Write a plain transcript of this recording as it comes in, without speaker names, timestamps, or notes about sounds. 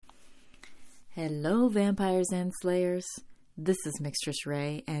Hello, vampires and slayers. This is Mixtress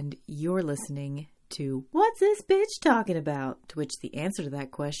Ray, and you're listening to What's This Bitch Talking About? To which the answer to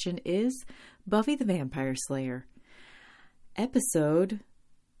that question is Buffy the Vampire Slayer. Episode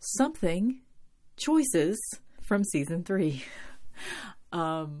something choices from season 3.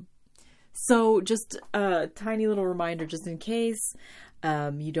 So just a tiny little reminder, just in case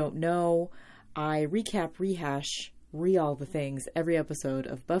you don't know, I recap, rehash, all the things every episode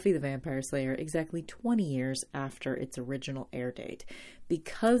of Buffy the Vampire Slayer exactly 20 years after its original air date.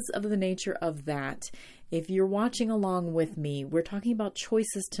 Because of the nature of that, if you're watching along with me, we're talking about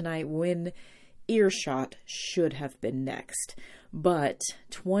choices tonight when Earshot should have been next. But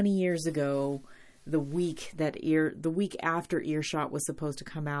 20 years ago, the week after Earshot was supposed to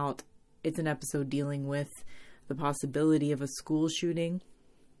come out, it's an episode dealing with the possibility of a school shooting,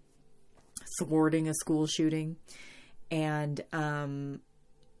 thwarting a school shooting. And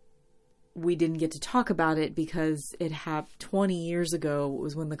we didn't get to talk about it because it happened 20 years ago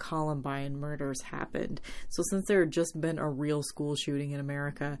was when the Columbine murders happened. So since there had just been a real school shooting in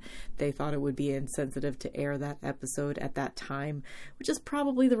America, they thought it would be insensitive to air that episode at that time, which is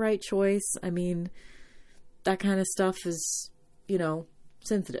probably the right choice. I mean, that kind of stuff is,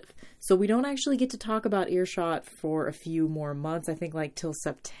 sensitive. So we don't actually get to talk about Earshot for a few more months. I think like till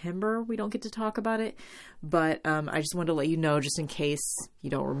September we don't get to talk about it. But I just wanted to let you know, just in case you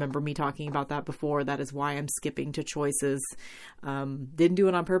don't remember me talking about that before, that is why I'm skipping to choices. Didn't do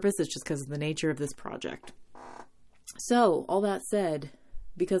it on purpose. It's just because of the nature of this project. So all that said,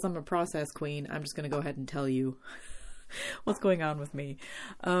 because I'm a process queen, I'm just going to go ahead and tell you what's going on with me.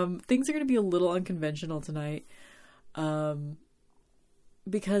 Things are going to be a little unconventional tonight.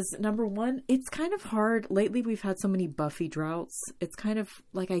 Because number one, it's kind of hard. Lately, we've had so many Buffy droughts. It's kind of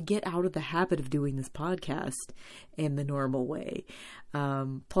like I get out of the habit of doing this podcast in the normal way.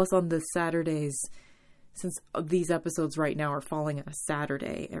 Plus on the Saturdays, since these episodes right now are falling on a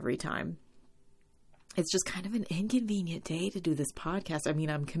Saturday every time, it's just kind of an inconvenient day to do this podcast. I mean,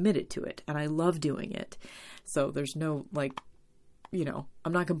 I'm committed to it and I love doing it. So there's no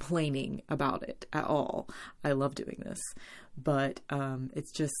I'm not complaining about it at all. I love doing this, but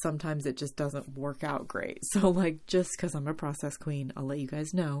it's just sometimes it just doesn't work out great. So just because I'm a process queen, I'll let you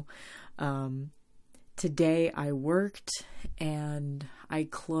guys know. Today I worked and I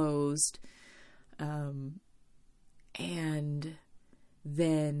closed, and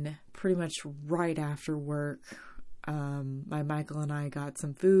then pretty much right after work, my Michael and I got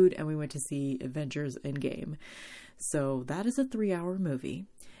some food and we went to see Avengers Endgame. So that is a 3-hour movie.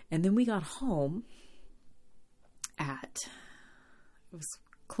 And then we got home it was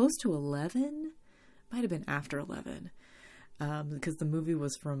close to 11. Might have been after 11. Because the movie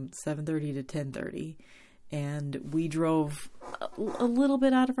was from 7:30 to 10:30. And we drove a little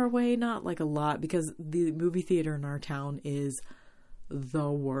bit out of our way, not like a lot, because the movie theater in our town is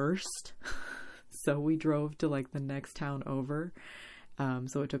the worst. So we drove to the next town over.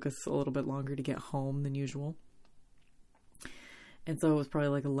 So it took us a little bit longer to get home than usual. And so it was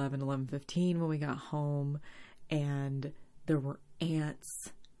probably 11:15 when we got home, and there were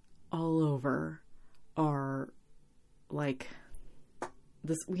ants all over our,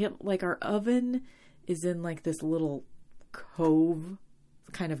 we have, our oven is in this little cove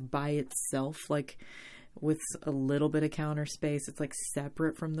kind of by itself, with a little bit of counter space. It's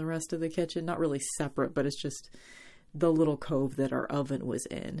separate from the rest of the kitchen. Not really separate, but it's just the little cove that our oven was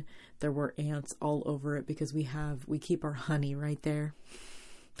in. There were ants all over it because we keep our honey right there.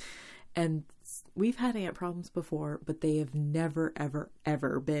 And we've had ant problems before, but they have never, ever,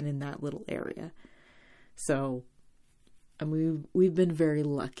 ever been in that little area. So, we've been very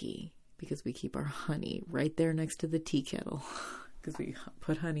lucky because we keep our honey right there next to the tea kettle because we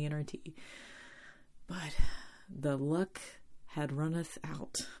put honey in our tea. But the luck had runneth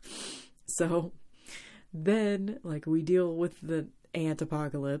out. So then, we deal with the ant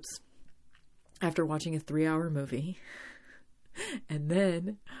apocalypse after watching a 3-hour movie. And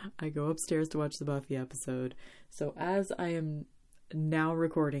then I go upstairs to watch the Buffy episode. So as I am now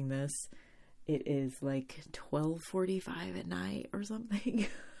recording this, it is 12:45 at night or something.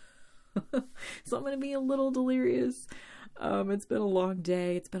 So I'm going to be a little delirious. It's been a long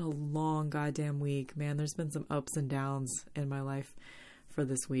day. It's been a long goddamn week. Man, there's been some ups and downs in my life for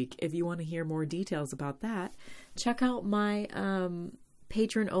this week. If you want to hear more details about that, check out my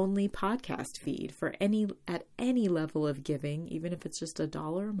patron-only podcast feed at any level of giving, even if it's just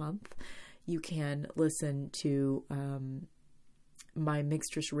 $1 a month. You can listen to my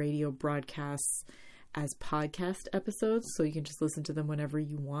Mixtress radio broadcasts as podcast episodes, so you can just listen to them whenever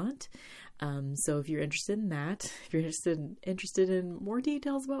you want. So if you're interested in that, if you're interested in more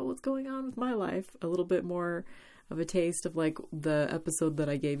details about what's going on with my life, a little bit more of a taste of like the episode that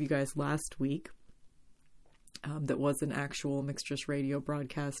I gave you guys last week, that was an actual Mixtress Radio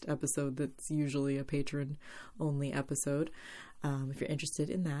broadcast episode that's usually a patron only episode. If you're interested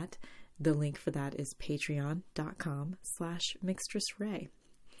in that, the link for that is patreon.com/mixtressray.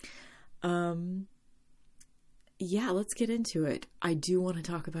 Yeah, let's get into it. I do want to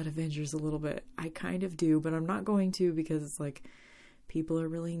talk about Avengers a little bit. I kind of do, but I'm not going to, because it's like people are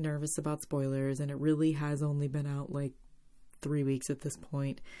really nervous about spoilers, and it really has only been out like 3 weeks at this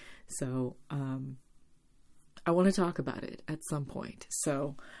point. So, I want to talk about it at some point.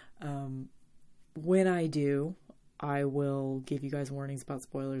 So, when I do, I will give you guys warnings about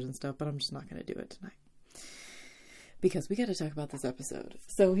spoilers and stuff, but I'm just not going to do it tonight, because we got to talk about this episode.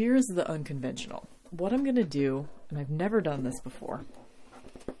 So here's the unconventional. What I'm going to do, and I've never done this before,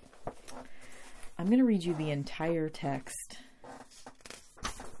 I'm going to read you the entire text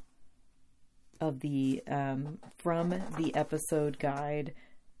of the, from the episode guide,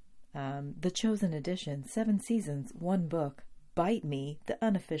 The Chosen Edition, 7 seasons, 1 book, Bite Me, the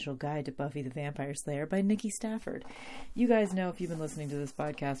unofficial guide to Buffy the Vampire Slayer by Nikki Stafford. You guys know, if you've been listening to this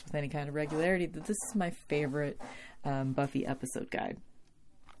podcast with any kind of regularity, that this is my favorite Buffy episode guide.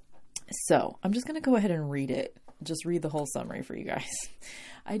 So I'm just going to go ahead and read it. Just read the whole summary for you guys.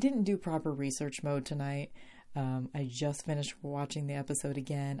 I didn't do proper research mode tonight. I just finished watching the episode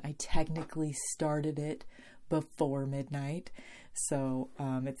again. I technically started it before midnight, so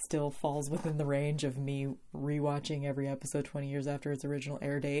it still falls within the range of me rewatching every episode 20 years after its original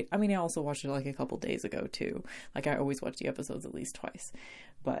air date. I mean, I also watched it like a couple days ago too. Like, I always watch the episodes at least twice,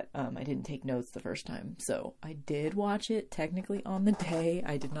 but I didn't take notes the first time. So I did watch it technically on the day.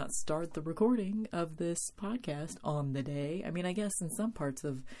 I did not start the recording of this podcast on the day. I mean, I guess in some parts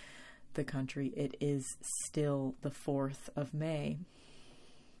of the country it is still the 4th of May.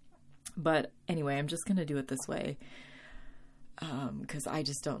 But anyway, I'm just going to do it this way, because I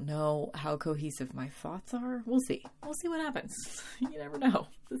just don't know how cohesive my thoughts are. We'll see. We'll see what happens. You never know.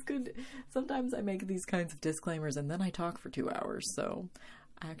 It's good. Sometimes I make these kinds of disclaimers and then I talk for 2 hours. So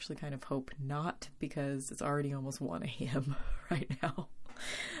I actually kind of hope not, because it's already almost 1 a.m. right now.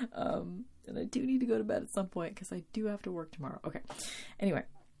 And I do need to go to bed at some point, because I do have to work tomorrow. Okay. Anyway.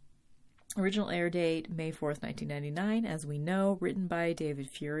 Original air date, May 4th, 1999, as we know, written by David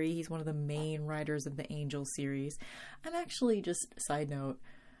Fury. He's one of the main writers of the Angel series. I'm actually, just side note,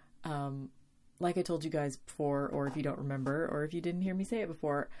 like I told you guys before, or if you don't remember, or if you didn't hear me say it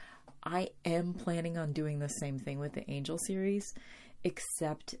before, I am planning on doing the same thing with the Angel series,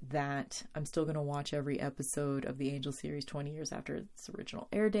 except that I'm still going to watch every episode of the Angel series 20 years after its original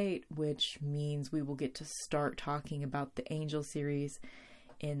air date, which means we will get to start talking about the Angel series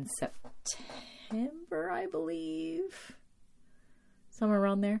in September, I believe, somewhere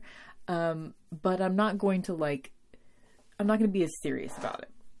around there. But I'm not going to be as serious about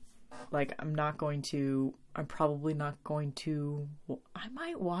it. Like, I'm probably not going to, I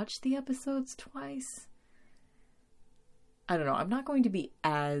might watch the episodes twice. I don't know. I'm not going to be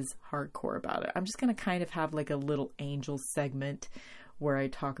as hardcore about it. I'm just going to kind of have like a little Angel segment where I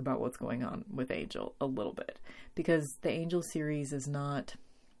talk about what's going on with Angel a little bit, because the Angel series is not,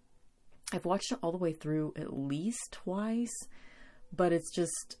 I've watched it all the way through at least twice, but it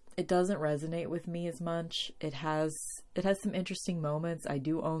doesn't resonate with me as much. It has some interesting moments. I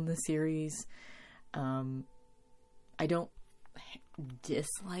do own the series. I don't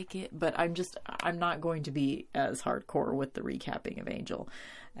dislike it, but I'm not going to be as hardcore with the recapping of Angel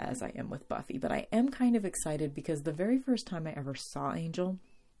as I am with Buffy. But I am kind of excited, because the very first time I ever saw Angel,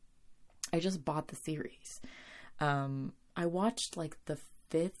 I just bought the series. I watched like the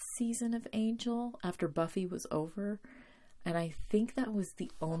 5th season of Angel after Buffy was over, and I think that was the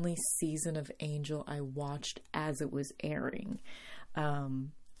only season of Angel I watched as it was airing.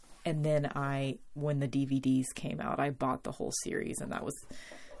 And then when the DVDs came out, I bought the whole series, and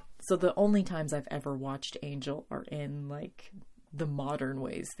so the only times I've ever watched Angel are in like the modern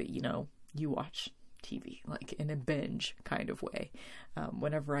ways that, you watch TV, like in a binge kind of way,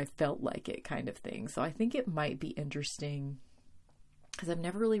 whenever I felt like it, kind of thing. So I think it might be interesting, because I've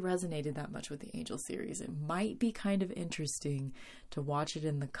never really resonated that much with the Angel series. It might be kind of interesting to watch it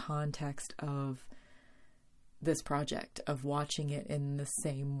in the context of this project, of watching it in the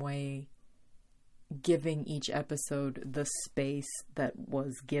same way, giving each episode the space that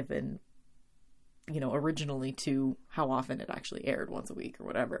was given, originally, to how often it actually aired, once a week or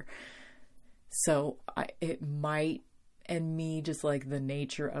whatever. So it might and me just like the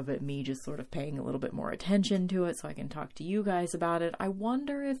nature of it, me just sort of paying a little bit more attention to it so I can talk to you guys about it. I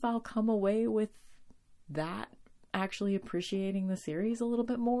wonder if I'll come away with that actually appreciating the series a little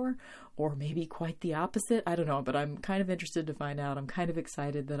bit more, or maybe quite the opposite. I don't know, but I'm kind of interested to find out. I'm kind of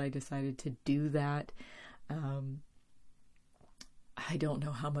excited that I decided to do that. I don't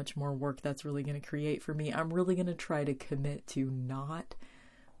know how much more work that's really going to create for me. I'm really going to try to commit to not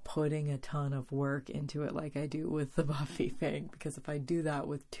putting a ton of work into it like I do with the Buffy thing, because if I do that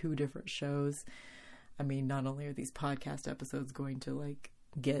with two different shows, I mean, not only are these podcast episodes going to like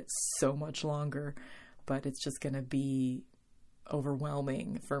get so much longer, but it's just going to be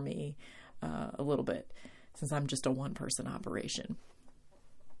overwhelming for me a little bit, since I'm just a one-person operation.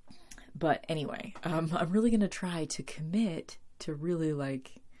 But anyway, I'm really going to try to commit to really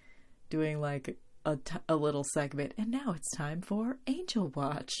like doing like a little segment, and now it's time for Angel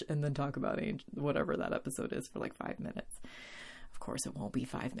Watch, and then talk about whatever that episode is for like 5 minutes. Of course, it won't be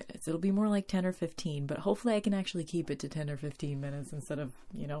 5 minutes. It'll be more like 10 or 15, but hopefully I can actually keep it to 10 or 15 minutes instead of,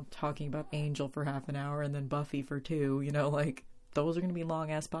 talking about Angel for half an hour and then Buffy for 2, like those are going to be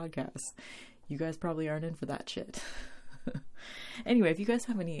long ass podcasts. You guys probably aren't in for that shit. Anyway, if you guys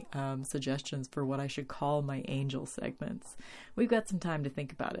have any suggestions for what I should call my Angel segments, we've got some time to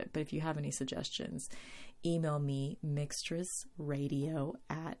think about it. But if you have any suggestions, email me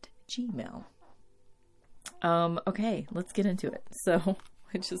mixtressradio@gmail.com. Okay, let's get into it. So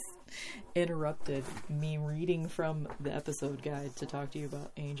I just interrupted me reading from the episode guide to talk to you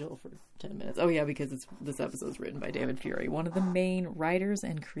about Angel for 10 minutes. Oh yeah, because this episode's written by David Fury, one of the main writers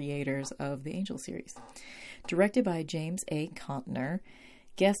and creators of the Angel series. Directed by James A. Contner.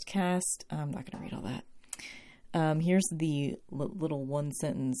 Guest cast, I'm not going to read all that. Here's the little one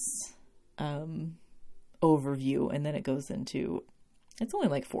sentence overview, and then it goes into, it's only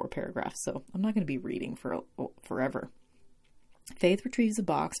like 4 paragraphs, so I'm not going to be reading for forever. Faith retrieves a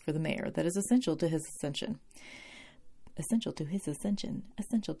box for the mayor that is essential to his ascension.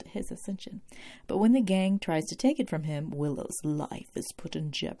 But when the gang tries to take it from him, Willow's life is put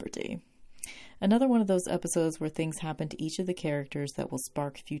in jeopardy. Another one of those episodes where things happen to each of the characters that will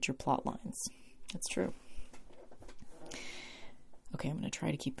spark future plot lines. That's true. Okay, I'm going to try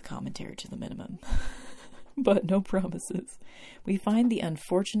to keep the commentary to the minimum. But no promises. We find the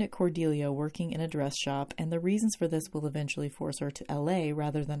unfortunate Cordelia working in a dress shop, and the reasons for this will eventually force her to LA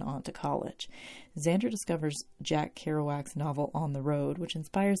rather than on to college. Xander discovers Jack Kerouac's novel On the Road, which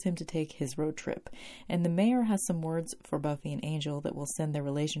inspires him to take his road trip, and the mayor has some words for Buffy and Angel that will send their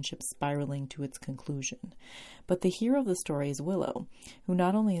relationship spiraling to its conclusion. But the hero of the story is Willow, who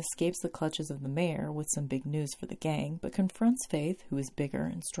not only escapes the clutches of the mayor with some big news for the gang, but confronts Faith, who is bigger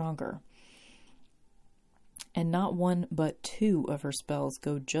and stronger. And not 1 but 2 of her spells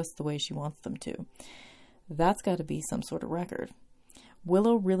go just the way she wants them to. That's got to be some sort of record.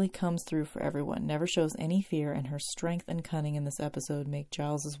 Willow really comes through for everyone, never shows any fear, and her strength and cunning in this episode make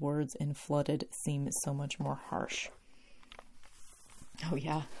Giles' words in Flooded seem so much more harsh. Oh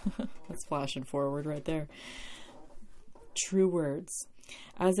yeah, that's flashing forward right there. True words.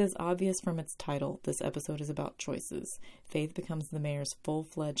 As is obvious from its title, this episode is about choices. Faith becomes the mayor's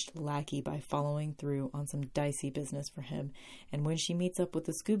full-fledged lackey by following through on some dicey business for him, and when she meets up with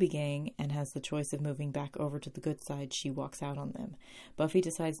the Scooby Gang and has the choice of moving back over to the good side, she walks out on them. Buffy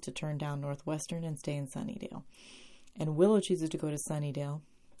decides to turn down Northwestern and stay in Sunnydale. And Willow chooses to go to Sunnydale,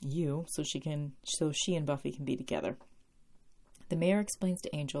 so she and Buffy can be together. The mayor explains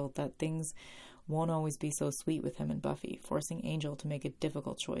to Angel that things won't always be so sweet with him and Buffy, forcing Angel to make a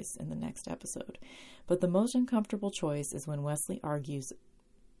difficult choice in the next episode. But the most uncomfortable choice is when Wesley argues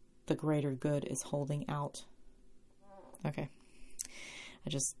the greater good is holding out. Okay. I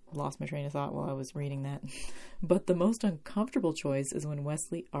just lost my train of thought while I was reading that. But the most uncomfortable choice is when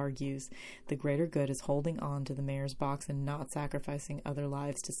Wesley argues the greater good is holding on to the mayor's box and not sacrificing other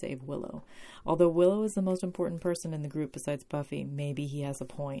lives to save Willow. Although Willow is the most important person in the group besides Buffy, maybe he has a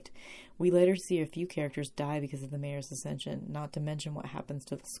point. We later see a few characters die because of the mayor's ascension, not to mention what happens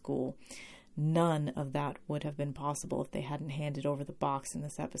to the school. None of that would have been possible if they hadn't handed over the box in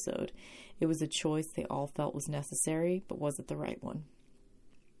this episode. It was a choice they all felt was necessary, but was it the right one?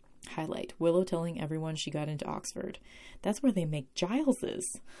 Highlight. Willow telling everyone she got into Oxford. That's where they make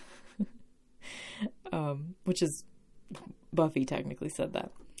Giles's. Which is, Buffy technically said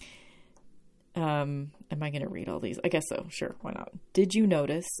that. Am I going to read all these? I guess so. Sure. Why not? Did you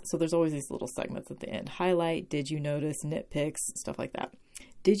notice? So there's always these little segments at the end. Highlight. Did you notice? Nitpicks. Stuff like that.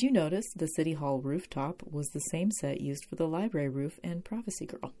 Did you notice the City Hall rooftop was the same set used for the library roof and Prophecy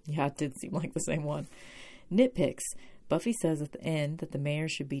Girl? Yeah, it did seem like the same one. Nitpicks. Buffy says at the end that the mayor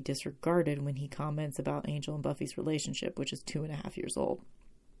should be disregarded when he comments about Angel and Buffy's relationship, which is 2.5 years old,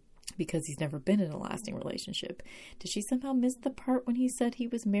 because he's never been in a lasting relationship. Did she somehow miss the part when he said he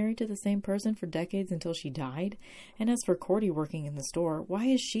was married to the same person for decades until she died? And as for Cordy working in the store, why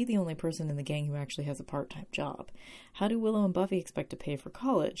is she the only person in the gang who actually has a part-time job? How do Willow and Buffy expect to pay for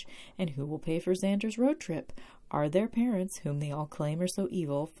college? And who will pay for Xander's road trip? Are their parents, whom they all claim are so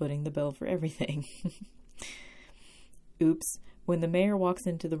evil, footing the bill for everything? Oops. When the mayor walks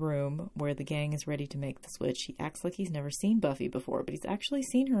into the room where the gang is ready to make the switch, he acts like he's never seen Buffy before, but he's actually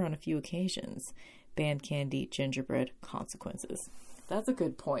seen her on a few occasions. Band candy, gingerbread, consequences. That's a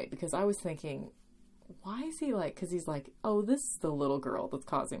good point, because I was thinking, why is he like, because he's like, oh, this is the little girl that's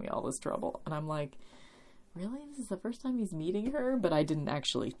causing me all this trouble. And I'm like, really? This is the first time he's meeting her? But I didn't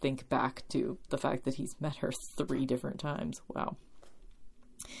actually think back to the fact that he's met her 3 different times. Wow.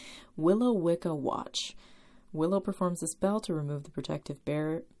 Willow Wicca Watch. Willow performs a spell to remove the protective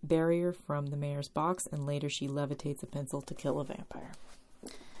barrier from the mayor's box, and later she levitates a pencil to kill a vampire.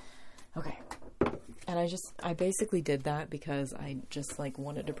 Okay. And I basically did that because I just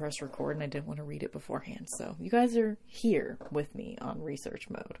wanted to press record and I didn't want to read it beforehand. So you guys are here with me on research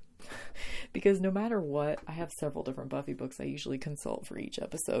mode. Because no matter what, I have several different Buffy books I usually consult for each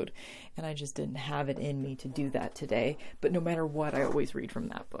episode, and I just didn't have it in me to do that today. But no matter what, I always read from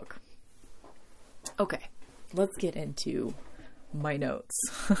that book. Okay. Let's get into my notes.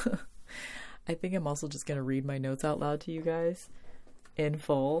 I think I'm also just going to read my notes out loud to you guys in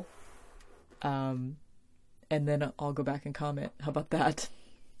full. And then I'll go back and comment. How about that?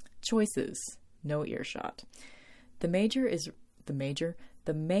 Choices. No earshot. The mayor is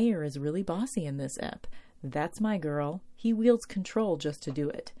really bossy in this ep. That's my girl. He wields control just to do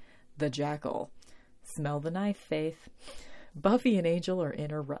it. The jackal. Smell the knife, Faith. Buffy and Angel are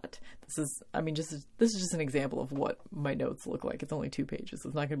in a rut. This is just an example of what my notes look like. It's only 2 pages. So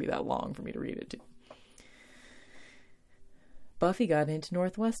it's not going to be that long for me to read it to. Buffy got into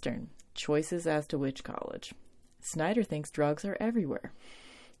Northwestern. Choices as to which college. Snyder thinks drugs are everywhere.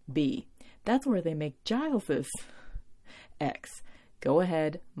 B. That's where they make Gileses. X. Go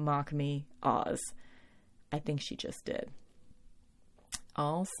ahead, mock me, Oz. I think she just did.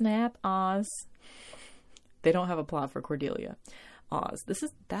 Oh, snap, Oz. They don't have a plot for Cordelia. Oz.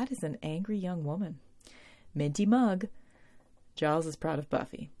 That is an angry young woman. Minty mug. Giles is proud of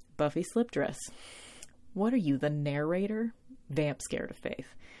Buffy. Buffy slip dress. What are you, the narrator? Vamp scared of Faith.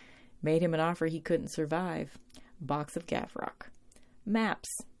 Made him an offer he couldn't survive. Box of gaff rock. Maps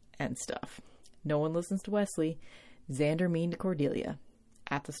and stuff. No one listens to Wesley. Xander mean to Cordelia.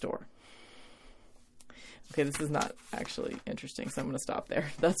 At the store. Okay, this is not actually interesting, so I'm going to stop there.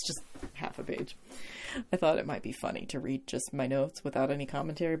 That's just half a page. I thought it might be funny to read just my notes without any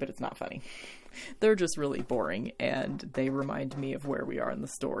commentary, but it's not funny. They're just really boring, and they remind me of where we are in the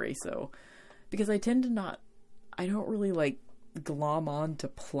story. So, because I don't really glom on to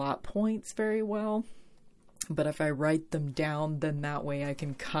plot points very well. But if I write them down, then that way I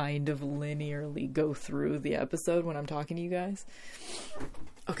can kind of linearly go through the episode when I'm talking to you guys.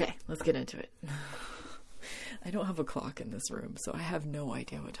 Okay, let's get into it. I don't have a clock in this room, so I have no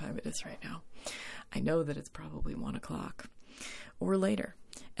idea what time it is right now. I know that it's probably 1 o'clock or later.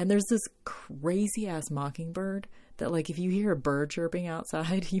 And there's this crazy ass mockingbird that if you hear a bird chirping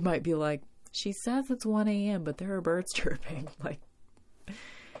outside, you might be like, she says it's 1 a.m., but there are birds chirping.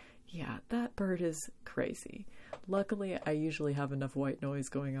 Yeah, that bird is crazy. Luckily, I usually have enough white noise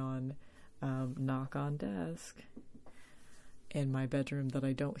going on, knock on desk, in my bedroom that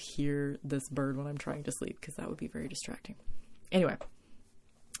I don't hear this bird when I'm trying to sleep, because that would be very distracting. Anyway,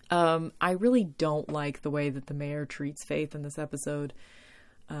 I really don't like the way that the mayor treats Faith in this episode.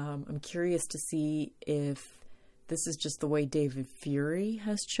 I'm curious to see if this is just the way David Fury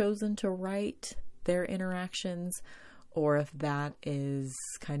has chosen to write their interactions, or if that is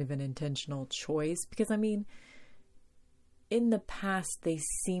kind of an intentional choice. Because, in the past, they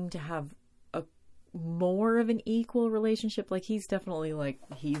seem to have more of an equal relationship. He's definitely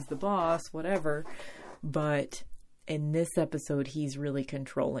he's the boss, whatever, but in this episode he's really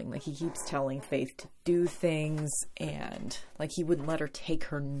controlling. He keeps telling Faith to do things, and he wouldn't let her take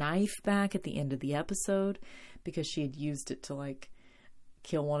her knife back at the end of the episode because she had used it to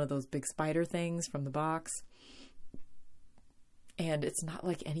kill one of those big spider things from the box. And it's not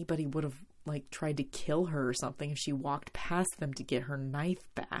like anybody would have tried to kill her or something if she walked past them to get her knife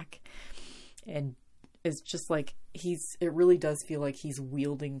back. And it's just it really does feel like he's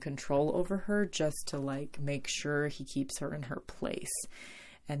wielding control over her just to make sure he keeps her in her place.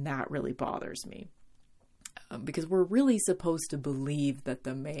 And that really bothers me. Because we're really supposed to believe that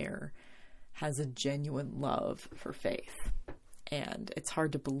the mayor has a genuine love for Faith. And it's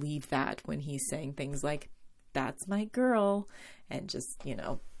hard to believe that when he's saying things like, that's my girl. And just, you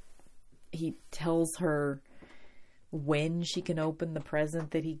know, he tells her when she can open the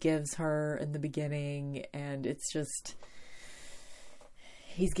present that he gives her in the beginning. And it's just,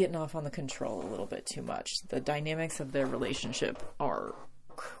 he's getting off on the control a little bit too much. The dynamics of their relationship are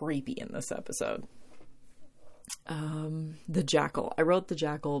creepy in this episode. The Jackal. I wrote the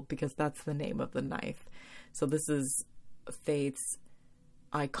Jackal because that's the name of the knife. So this is Faith's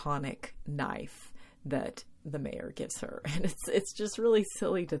iconic knife that the mayor gives her. And it's just really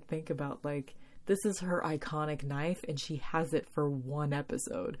silly to think about, like, this is her iconic knife and she has it for one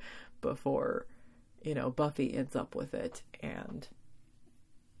episode before, you know, Buffy ends up with it. And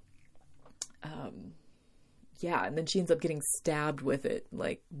yeah, and then she ends up getting stabbed with it,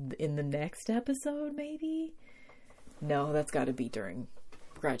 like, in the next episode, maybe? No, that's got to be during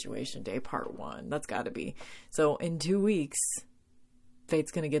Graduation Day Part 1. That's got to be. So in 2 weeks,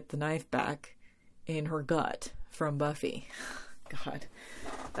 Faith's going to get the knife back in her gut from Buffy. God,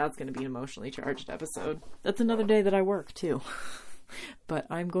 that's going to be an emotionally charged episode. That's another day that I work, too. But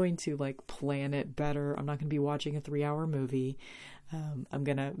I'm going to, like, plan it better. I'm not going to be watching a 3-hour movie. I'm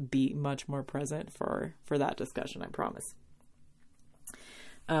going to be much more present for that discussion, I promise.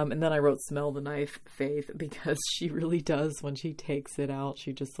 And then I wrote smell the knife, Faith, because she really does, when she takes it out,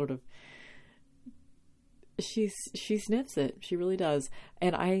 she just sort of, she sniffs it. She really does.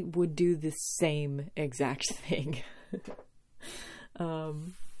 And I would do the same exact thing.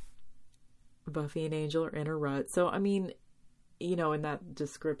 Buffy and Angel are in a rut. So, I mean, you know, in that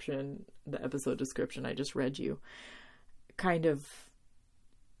description, the episode description I just read you, kind of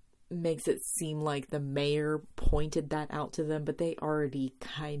makes it seem like the mayor pointed that out to them, but they already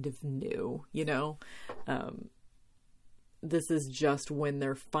kind of knew, you know? This is just when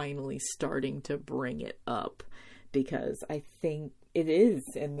they're finally starting to bring it up, because I think it is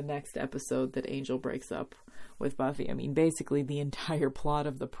in the next episode that Angel breaks up with Buffy. I mean, basically the entire plot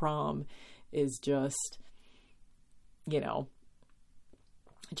of the prom is just, you know,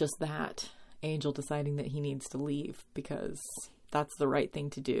 just that. Angel deciding that he needs to leave because that's the right thing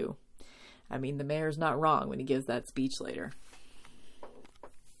to do. I mean, the mayor's not wrong when he gives that speech later.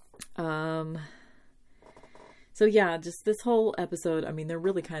 So yeah, just this whole episode, I mean, they're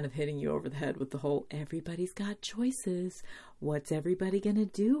really kind of hitting you over the head with the whole, everybody's got choices. What's everybody gonna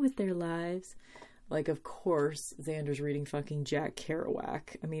do with their lives? Like, of course, Xander's reading fucking Jack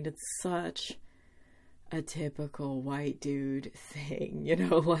Kerouac. I mean, it's such a typical white dude thing, you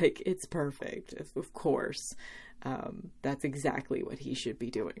know, like, it's perfect. Of course, that's exactly what he should be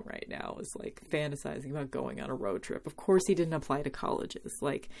doing right now, is like fantasizing about going on a road trip. Of course he didn't apply to colleges.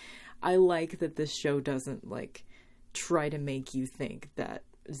 Like, I like that this show doesn't, like, try to make you think that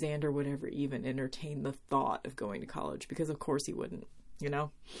Xander would ever even entertain the thought of going to college, because of course he wouldn't, you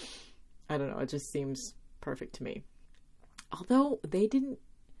know? I don't know, it just seems perfect to me. Although they didn't,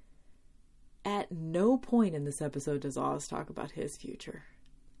 at no point in this episode does Oz talk about his future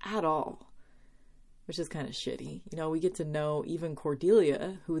at all, which is kind of shitty. You know, we get to know even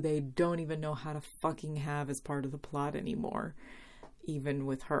Cordelia, who they don't even know how to fucking have as part of the plot anymore, even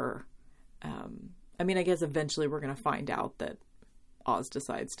with her. I mean, I guess eventually we're going to find out that Oz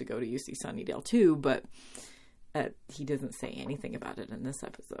decides to go to UC Sunnydale too, but he doesn't say anything about it in this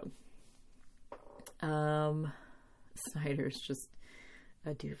episode. Snyder's just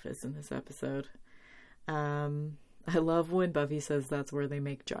a doofus in this episode. I love when Buffy says that's where they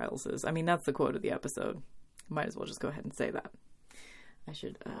make Giles's. I mean, that's the quote of the episode. Might as well just go ahead and say that. I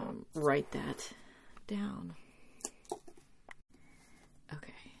should write that down.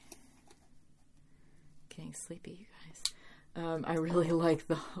 Okay. Getting sleepy, you guys. I really like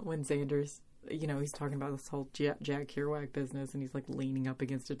when Xander's, you know, he's talking about this whole Jack Kerouac business, and he's like leaning up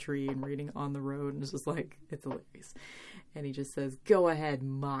against a tree and reading On the Road, and it's just like, it's hilarious. And he just says, "Go ahead,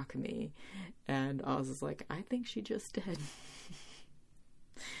 mock me." And Oz is like, "I think she just did."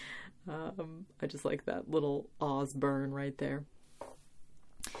 I just like that little Oz burn right there.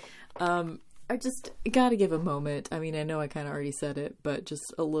 I just gotta give a moment. I mean, I know I kind of already said it, but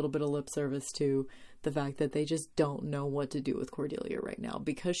just a little bit of lip service to the fact that they just don't know what to do with Cordelia right now,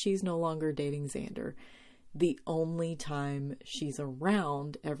 because she's no longer dating Xander. The only time she's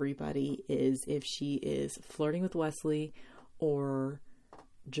around everybody is if she is flirting with Wesley or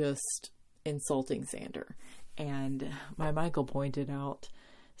just insulting Xander. And my Michael pointed out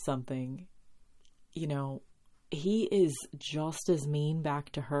something, you know, he is just as mean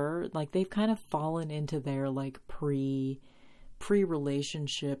back to her. Like, they've kind of fallen into their like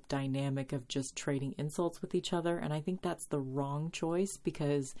pre-relationship dynamic of just trading insults with each other. And I think that's the wrong choice,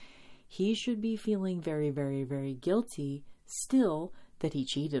 because he should be feeling very, very, very guilty still that he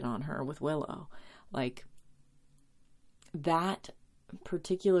cheated on her with Willow. Like, that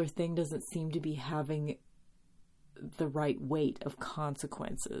particular thing doesn't seem to be having the right weight of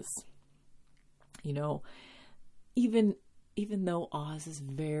consequences. You know, even though Oz is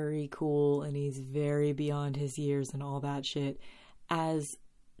very cool and he's very beyond his years and all that shit, as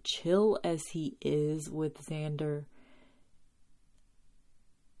chill as he is with Xander,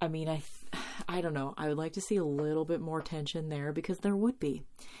 I mean, I don't know. I would like to see a little bit more tension there, because there would be.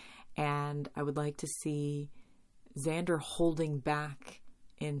 And I would like to see Xander holding back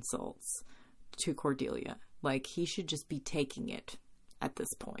insults to Cordelia. Like, he should just be taking it at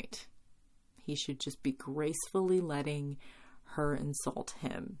this point. He should just be gracefully letting her insult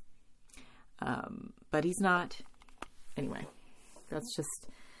him. But he's not. Anyway, that's just...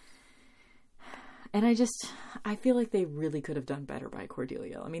 And I feel like they really could have done better by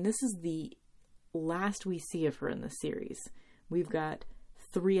Cordelia. I mean, this is the last we see of her in the series. We've got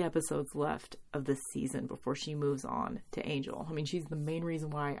 3 episodes left of this season before she moves on to Angel. I mean, she's the main reason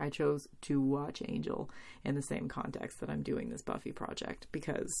why I chose to watch Angel in the same context that I'm doing this Buffy project,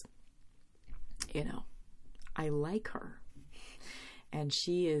 because, you know, I like her. And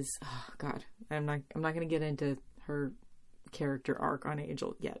she is, oh God, I'm not going to get into her character arc on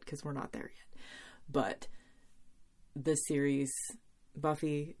Angel yet, because we're not there yet. But the series,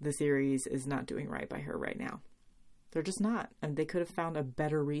 Buffy, the series, is not doing right by her right now. They're just not. And they could have found a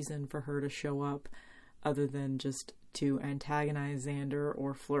better reason for her to show up other than just to antagonize Xander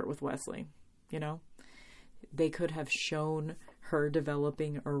or flirt with Wesley. You know? They could have shown her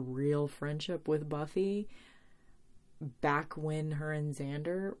developing a real friendship with Buffy back when her and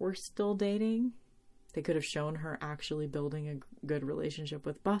Xander were still dating. They could have shown her actually building a good relationship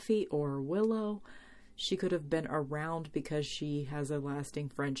with Buffy or Willow. She could have been around because she has a lasting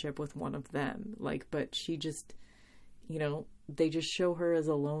friendship with one of them. Like, but she just, you know, they just show her as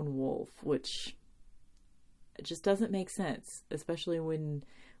a lone wolf, which it just doesn't make sense, especially when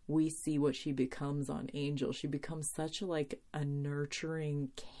we see what she becomes on Angel. She becomes such like a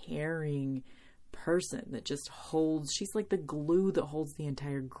nurturing, caring person that just holds, she's like the glue that holds the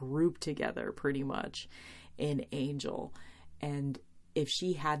entire group together pretty much in Angel. And if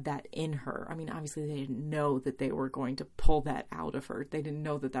she had that in her, I mean, obviously they didn't know that they were going to pull that out of her. They didn't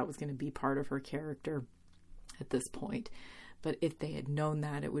know that that was going to be part of her character at this point. But if they had known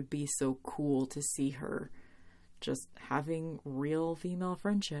that, it would be so cool to see her just having real female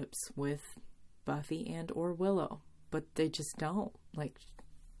friendships with Buffy and or Willow. But they just don't. Like,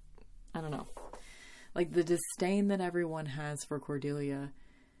 I don't know. Like, the disdain that everyone has for Cordelia,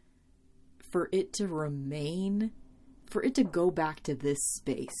 for it to remain, for it to go back to this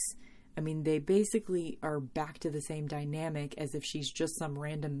space. I mean, they basically are back to the same dynamic as if she's just some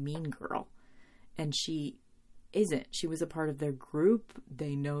random mean girl. And she isn't. She was a part of their group.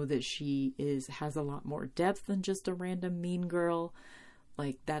 They know that she has a lot more depth than just a random mean girl.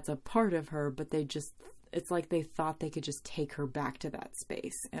 Like, that's a part of her, but it's like they thought they could just take her back to that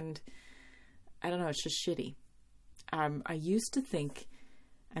space. And I don't know, it's just shitty. I used to think,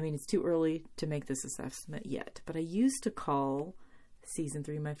 I mean, it's too early to make this assessment yet, but I used to call season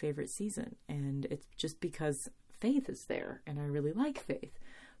 3 my favorite season, and it's just because Faith is there, and I really like Faith.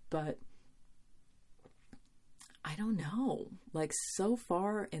 But I don't know, like, so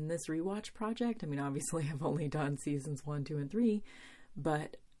far in this rewatch project, I mean, obviously I've only done seasons 1, 2, and 3,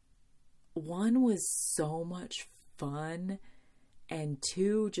 but 1 was so much fun, and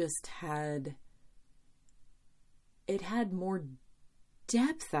 2 just had more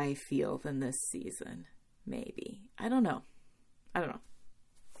depth, I feel, than this season. Maybe. I don't know.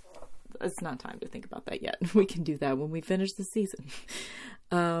 It's not time to think about that yet. We can do that when we finish the season.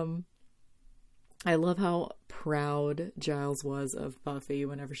 I love how proud Giles was of Buffy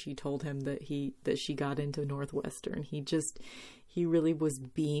whenever she told him that she got into Northwestern. He really was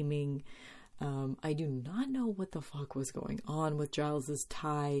beaming. I do not know what the fuck was going on with Giles's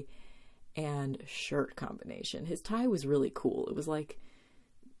tie and shirt combination. His tie was really cool. It was like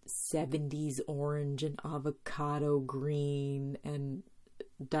 70s orange and avocado green and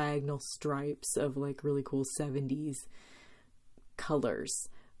diagonal stripes of like really cool 70s colors.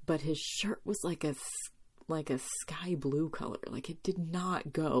 But his shirt was like a sky blue color. Like, it did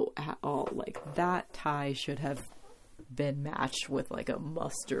not go at all. Like, that tie should have been matched with like a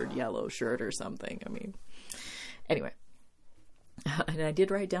mustard yellow shirt or something. I mean, anyway. And I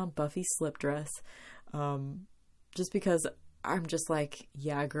did write down Buffy slip dress, just because I'm just like,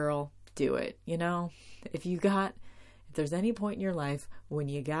 yeah, girl, do it. You know, if there's any point in your life when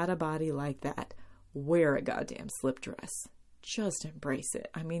you got a body like that, wear a goddamn slip dress. just embrace it.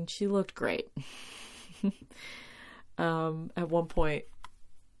 I mean, she looked great. At one point,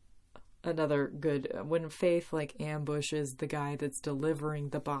 another good, when Faith like ambushes the guy that's delivering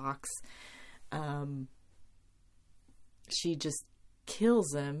the box, she just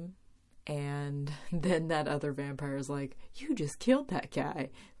kills him, and then that other vampire is like, you just killed that guy.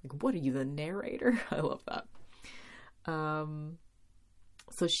 Like, what are you, the narrator? I love that.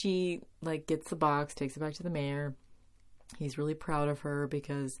 So she like gets the box, takes it back to the mayor. He's really proud of her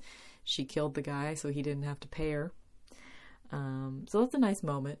because she killed the guy, so he didn't have to pay her. So that's a nice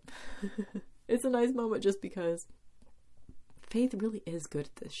moment. It's a nice moment just because Faith really is good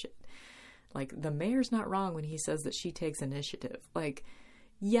at this shit. Like, the mayor's not wrong when he says that she takes initiative. Like,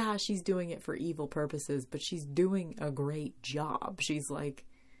 yeah, she's doing it for evil purposes, but she's doing a great job. She's like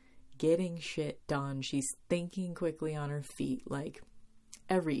getting shit done. She's thinking quickly on her feet. Like,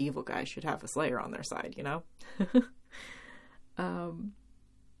 every evil guy should have a slayer on their side, you know?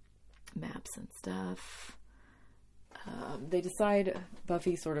 Maps and stuff.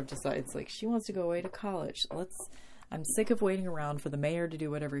 Buffy sort of decides, like, she wants to go away to college. I'm sick of waiting around for the mayor to do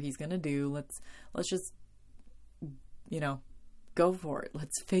whatever he's going to do. Let's just, you know, go for it.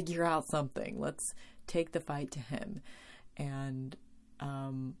 Let's figure out something. Let's take the fight to him. And,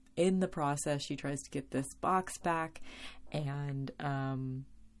 in the process, she tries to get this box back, and,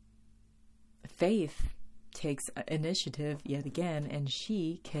 Faith takes initiative yet again, and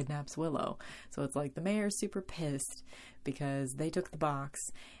she kidnaps Willow. So it's like the mayor's super pissed because they took the box,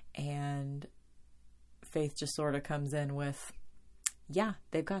 and Faith just sort of comes in with, yeah,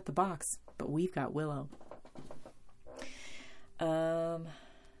 they've got the box, but we've got Willow. I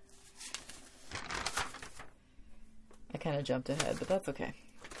kind of jumped ahead, but that's okay.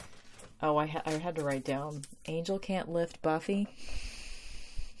 Oh, I had to write down, Angel can't lift Buffy.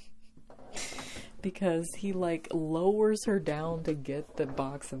 Because he like lowers her down to get the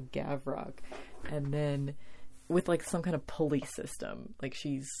box of Gavrok, and then with like some kind of pulley system, like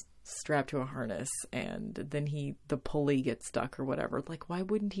she's strapped to a harness, and then the pulley gets stuck or whatever. Like, why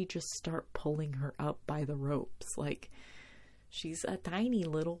wouldn't he just start pulling her up by the ropes? Like, she's a tiny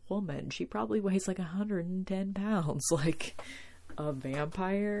little woman. She probably weighs like 110 pounds. Like, a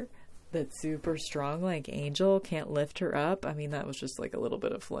vampire that's super strong like Angel can't lift her up. I mean, that was just like a little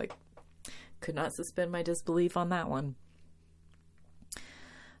bit of like, could not suspend my disbelief on that one.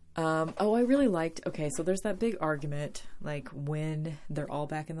 I really liked, okay, so there's that big argument, like when they're all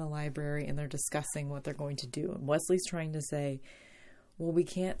back in the library and they're discussing what they're going to do. And Wesley's trying to say, well, we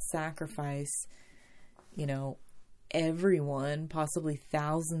can't sacrifice, you know, everyone, possibly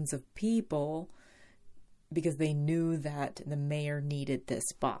thousands of people, because they knew that the mayor needed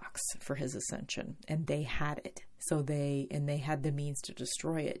this box for his ascension, and they had it. So they had the means to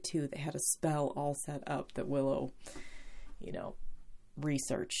destroy it too. They had a spell all set up that Willow, you know,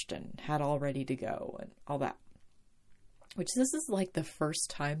 researched and had all ready to go and all that. Which, this is like the first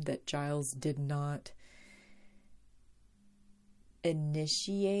time that Giles did not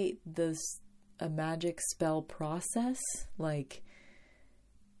initiate a magic spell process. Like,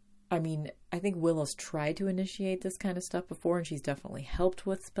 I mean, I think Willow's tried to initiate this kind of stuff before, and she's definitely helped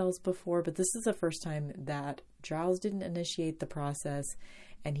with spells before, but this is the first time that Giles didn't initiate the process,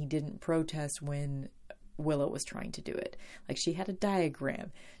 and he didn't protest when Willow was trying to do it. Like, she had a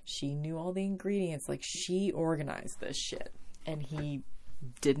diagram. She knew all the ingredients. Like, she organized this shit, and he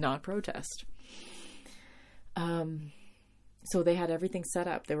did not protest. So they had everything set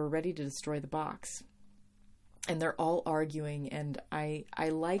up. They were ready to destroy the box. And they're all arguing, and I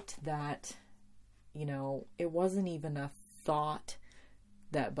liked that, you know, it wasn't even a thought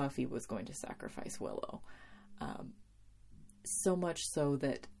that Buffy was going to sacrifice Willow. So much so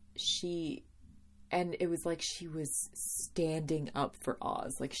that and it was like she was standing up for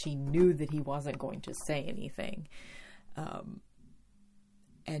Oz. Like, she knew that he wasn't going to say anything.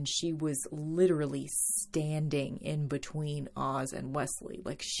 And she was literally standing in between Oz and Wesley.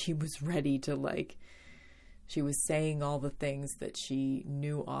 Like, she was ready to, like, she was saying all the things that she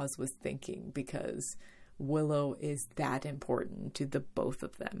knew Oz was thinking, because Willow is that important to the both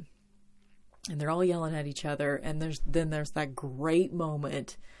of them. And they're all yelling at each other. And there's that great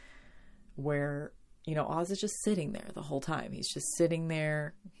moment where, you know, Oz is just sitting there the whole time. He's just sitting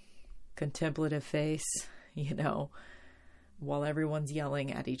there, contemplative face, you know, while everyone's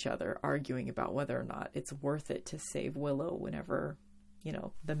yelling at each other, arguing about whether or not it's worth it to save Willow whenever, you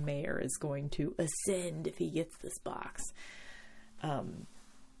know, the mayor is going to ascend if he gets this box. And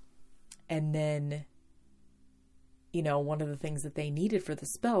then, you know, one of the things that they needed for the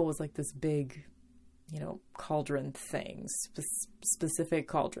spell was like this big, you know, cauldron thing, specific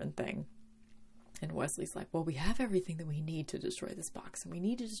cauldron thing. And Wesley's like, well, we have everything that we need to destroy this box, and we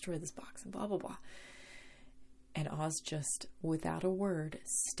need to destroy this box, and blah, blah, blah. And Oz just, without a word,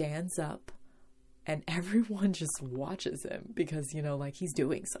 stands up, and everyone just watches him because, you know, like, he's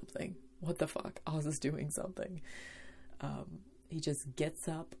doing something. What the fuck? Oz is doing something. He just gets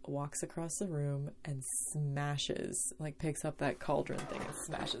up, walks across the room, and smashes, like, picks up that cauldron thing and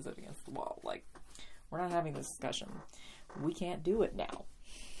smashes it against the wall. Like, we're not having this discussion. We can't do it now.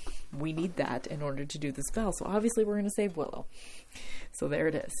 We need that in order to do the spell. So obviously we're going to save Willow. So there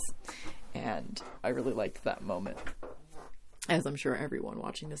it is. And I really liked that moment. As I'm sure everyone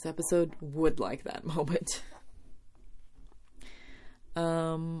watching this episode would like that moment.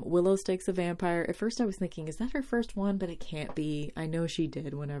 Willow stakes a vampire. At first I was thinking, is that her first one? But it can't be. I know she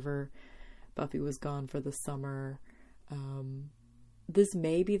did whenever Buffy was gone for the summer. This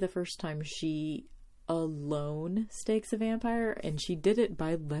may be the first time she alone stakes a vampire, and she did it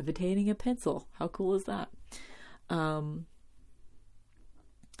by levitating a pencil. How cool is that? And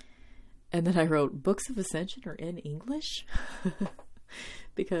then I wrote, Books of Ascension are in English?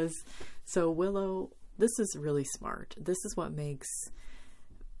 Because, so Willow, this is really smart. This is what makes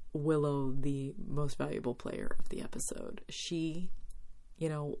Willow the most valuable player of the episode. She, you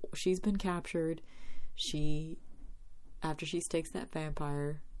know, she's been captured. After she stakes that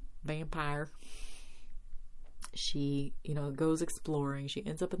vampire, she, you know, goes exploring. She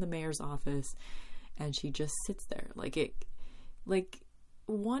ends up in the mayor's office, and she just sits there. Like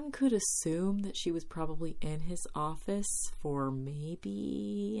one could assume that she was probably in his office for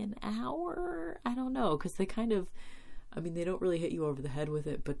maybe an hour. I don't know, because they kind of, I mean, they don't really hit you over the head with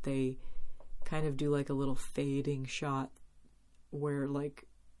it, but they kind of do like a little fading shot where, like,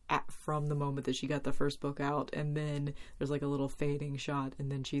 from the moment that she got the first book out, and then there's like a little fading shot,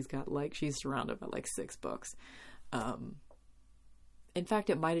 and then she's surrounded by like 6 books. In fact,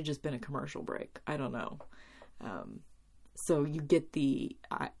 it might have just been a commercial break. I don't know. So you get the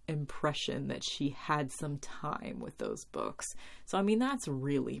impression that she had some time with those books. So, I mean, that's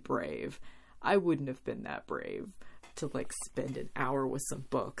really brave. I wouldn't have been that brave to like spend an hour with some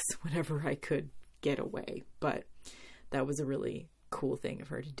books whenever I could get away. But that was a really cool thing of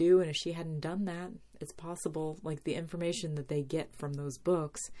her to do. And if she hadn't done that, it's possible, like, the information that they get from those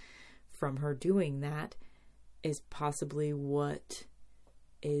books from her doing that is possibly what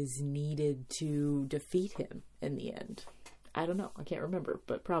is needed to defeat him in the end. I don't know. I can't remember,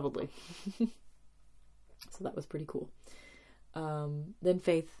 but probably. So that was pretty cool. Then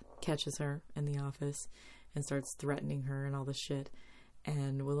Faith catches her in the office and starts threatening her and all this shit.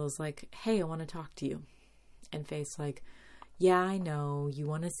 And Willow's like, hey, I want to talk to you. And Faith's like, yeah, I know. You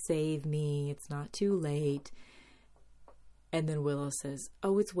want to save me. It's not too late. And then Willow says,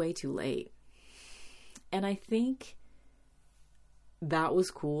 oh, it's way too late. And I think that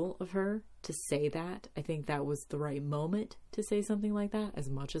was cool of her to say that. I think that was the right moment to say something like that, as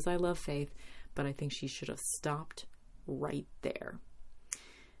much as I love Faith. But I think she should have stopped right there.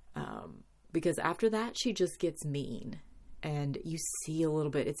 Because after that, she just gets mean. And you see a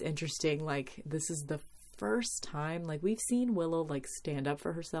little bit, it's interesting, like, this is the first time, like, we've seen Willow, like, stand up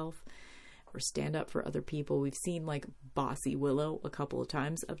for herself or stand up for other people. We've seen, like, bossy Willow a couple of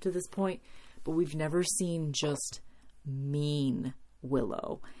times up to this point, but we've never seen just mean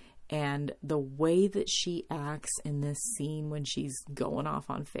Willow. And the way that she acts in this scene when she's going off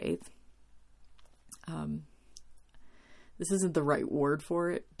on Faith, this isn't the right word for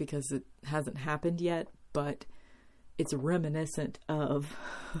it because it hasn't happened yet, but it's reminiscent of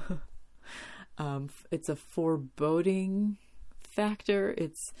it's a foreboding factor.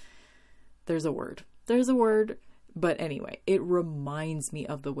 There's a word, but anyway, it reminds me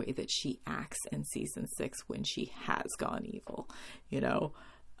of the way that she acts in season 6 when she has gone evil. You know,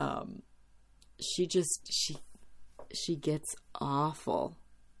 she gets awful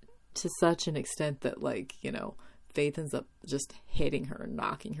to such an extent that, like, you know, Faith ends up just hitting her and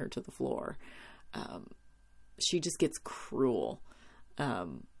knocking her to the floor. She just gets cruel.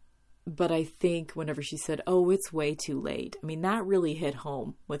 But I think whenever she said, oh, it's way too late, I mean, that really hit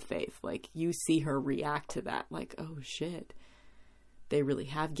home with Faith. Like, you see her react to that, like, oh shit, they really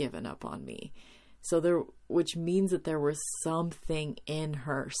have given up on me. So which means that there was something in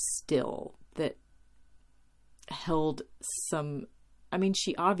her still that held some, I mean,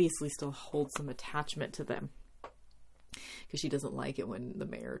 she obviously still holds some attachment to them, because she doesn't like it when the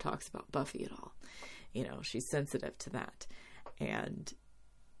mayor talks about Buffy at all. You know, she's sensitive to that. And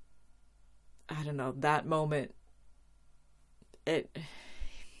I don't know, that moment,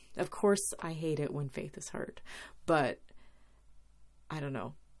 of course I hate it when Faith is hurt, but I don't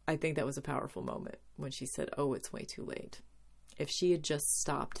know. I think that was a powerful moment when she said, oh, it's way too late. If she had just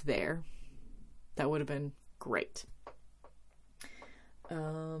stopped there, That would have been great.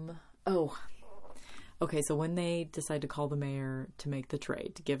 Okay, so when they decide to call the mayor to make the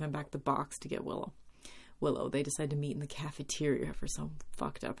trade, to give him back the box to get Willow, they decide to meet in the cafeteria for some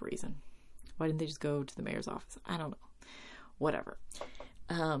fucked up reason. Why didn't they just go to the mayor's office? I don't know. Whatever.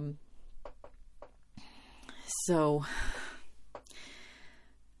 So, a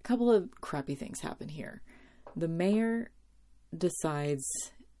couple of crappy things happen here. The mayor decides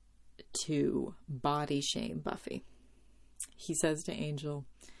to body shame Buffy. He says to Angel,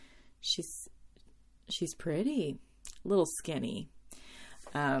 she's pretty, a little skinny.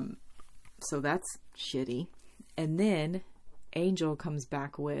 So that's shitty. And then Angel comes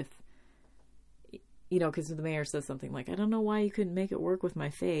back with, because the mayor says something like, I don't know why you couldn't make it work with my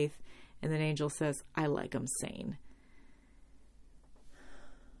faith. And then Angel says, I like him sane.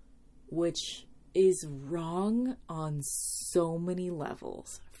 Which is wrong on so many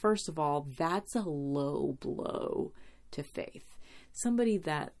levels. First of all, that's a low blow to Faith. Somebody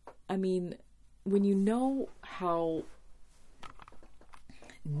that, when you know how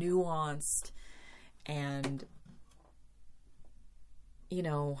nuanced and,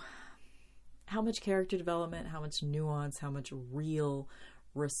 how much character development, how much nuance, how much real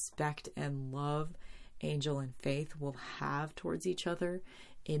respect and love Angel and Faith will have towards each other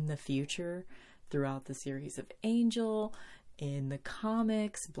in the future throughout the series of Angel, in the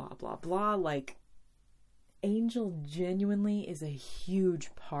comics, blah, blah, blah. Like, Angel genuinely is a huge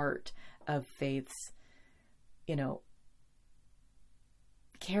part of Faith's,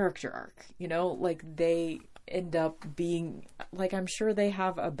 character arc. Like, they end up being, like, I'm sure they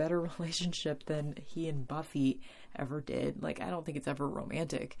have a better relationship than he and Buffy ever did. Like, I don't think it's ever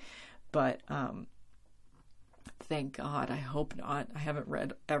romantic, but thank God. I hope not. I haven't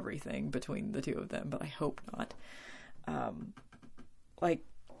read everything between the two of them, but I hope not.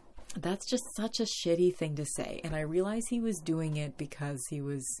 That's just such a shitty thing to say. And I realize he was doing it because he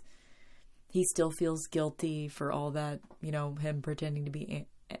still feels guilty for all that, him pretending to be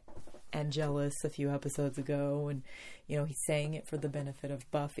Angelus a few episodes ago. And, he's saying it for the benefit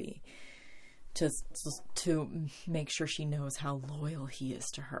of Buffy, just to make sure she knows how loyal he is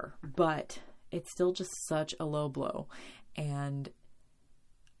to her. But it's still just such a low blow. And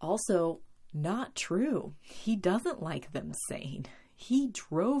also not true. He doesn't like them sane. He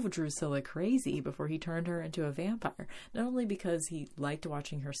drove Drusilla crazy before he turned her into a vampire. Not only because he liked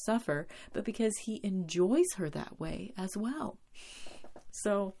watching her suffer, but because he enjoys her that way as well.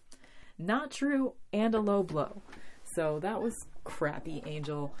 So, not true and a low blow. So that was crappy,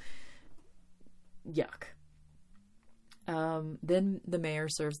 Angel. Yuck. Then the mayor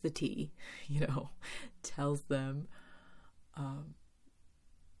serves the tea, tells them,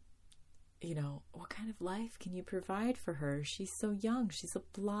 what kind of life can you provide for her? She's so young. She's a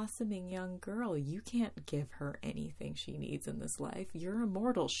blossoming young girl. You can't give her anything she needs in this life. You're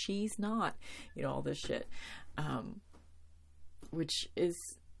immortal. She's not. All this shit. Which is,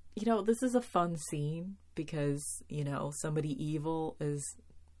 this is a fun scene because, somebody evil is,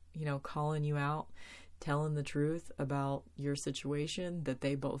 calling you out, telling the truth about your situation that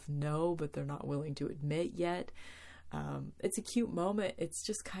they both know, but they're not willing to admit yet. It's a cute moment. It's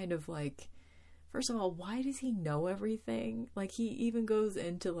just kind of like, first of all, why does he know everything? Like, he even goes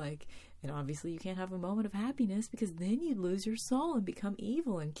into like, and obviously you can't have a moment of happiness because then you'd lose your soul and become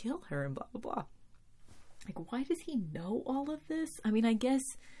evil and kill her and blah, blah, blah. Like, why does he know all of this? I guess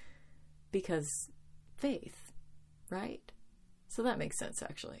because Faith, right? So that makes sense,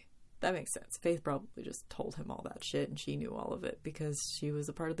 actually. That makes sense. Faith probably just told him all that shit and she knew all of it because she was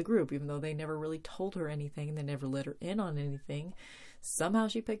a part of the group, even though they never really told her anything. They never let her in on anything. Somehow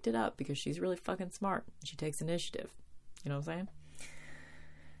she picked it up because she's really fucking smart. She takes initiative. You know what I'm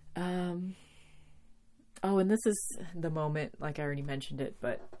saying? And this is the moment, like I already mentioned it,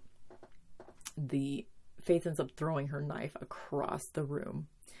 but the Faith ends up throwing her knife across the room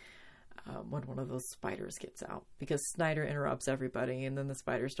when one of those spiders gets out, because Snyder interrupts everybody and then the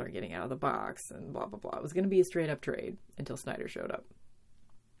spiders start getting out of the box and blah, blah, blah. It was going to be a straight up trade until Snyder showed up.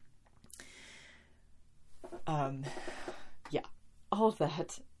 Yeah, all of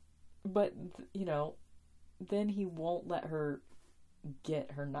that. But, then he won't let her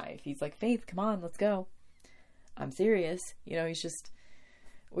get her knife. He's like, Faith, come on, let's go. I'm serious. He's just,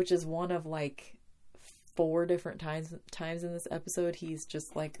 which is one of like 4 different times in this episode, he's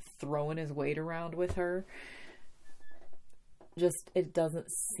just like throwing his weight around with her. Just, it doesn't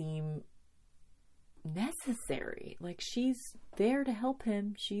seem necessary. Like, she's there to help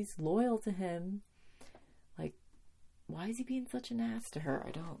him. She's loyal to him. Like, why is he being such an ass to her?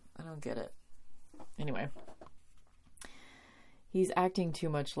 I don't get it. Anyway. he's acting too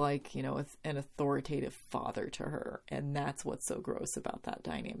much like, you know, an authoritative father to her. And that's what's so gross about that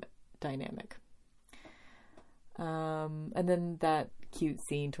dynamic. And then that cute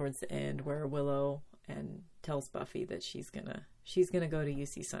scene towards the end where Willow tells Buffy that she's gonna go to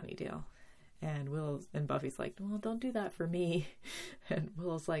UC Sunnydale. And Buffy's like, well, don't do that for me. And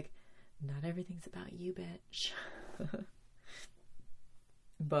Willow's like, not everything's about you, bitch.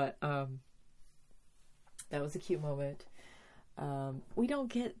 But that was a cute moment. We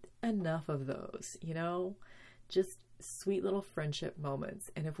don't get enough of those, you know, just sweet little friendship moments.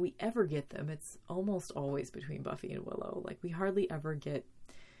 And if we ever get them, it's almost always between Buffy and Willow. Like, we hardly ever get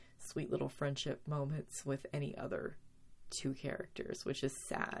sweet little friendship moments with any other two characters, which is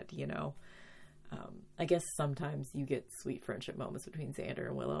sad, you know. I guess sometimes you get sweet friendship moments between Xander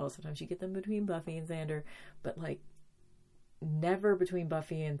and Willow. Sometimes you get them between Buffy and Xander, but like never between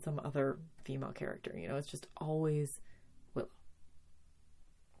Buffy and some other female character, you know. It's just always Willow.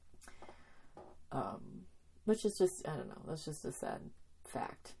 Which is just, I don't know, that's just a sad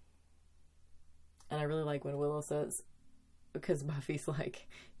fact. And I really like when Willow says, because Buffy's like,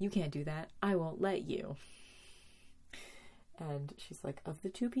 you can't do that, I won't let you. And she's like, of the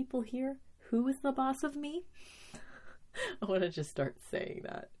two people here, who is the boss of me? I want to just start saying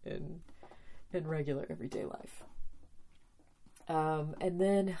that in regular everyday life. And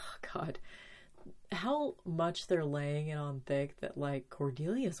then, oh God, how much they're laying it on thick that like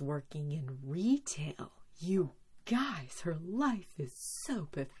Cordelia's working in retail. You guys, her life is so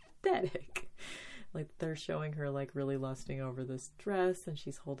pathetic. Like, they're showing her like really lusting over this dress and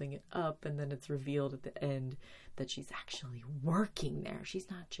she's holding it up, and then it's revealed at the end that she's actually working there.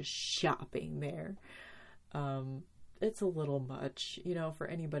 She's not just shopping there. It's a little much, you know, for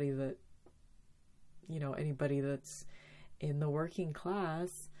anybody that's in the working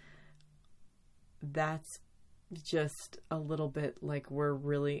class. That's just a little bit like,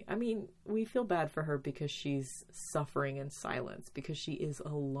 we feel bad for her because she's suffering in silence, because she is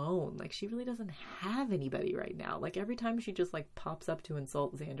alone. Like, she really doesn't have anybody right now. Like, every time she just like pops up to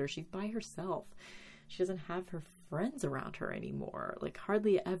insult Xander, she's by herself. She doesn't have her friends around her anymore, like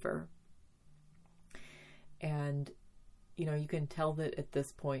hardly ever. And, you know, you can tell that at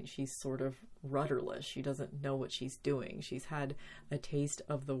this point she's sort of rudderless. She doesn't know what she's doing. She's had a taste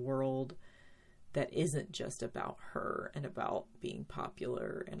of the world that isn't just about her and about being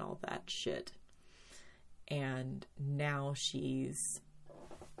popular and all that shit. And now she's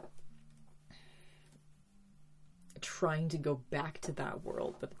trying to go back to that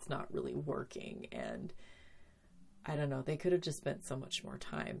world, but it's not really working. And I don't know, they could have just spent so much more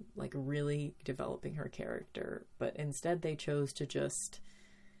time like really developing her character, but instead they chose to just,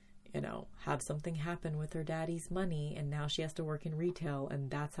 you know, have something happen with her daddy's money, and now she has to work in retail,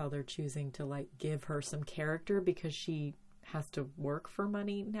 and that's how they're choosing to like give her some character, because she has to work for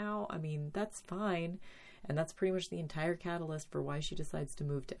money now. I mean, that's fine, and that's pretty much the entire catalyst for why she decides to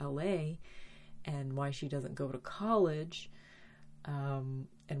move to LA and why she doesn't go to college, and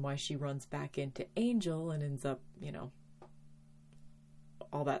why she runs back into Angel and ends up, you know,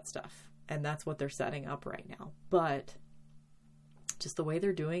 all that stuff. And that's what they're setting up right now. But just the way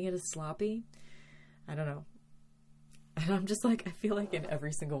they're doing it is sloppy. I don't know. And I'm just like, I feel like in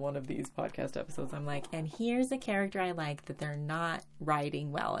every single one of these podcast episodes, I'm like, and here's a character I like that they're not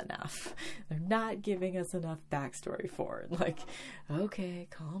writing well enough. They're not giving us enough backstory for it. Like, okay,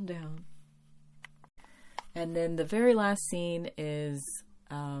 calm down. And then the very last scene is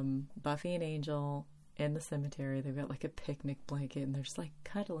Buffy and Angel in the cemetery. They've got like a picnic blanket and they're just like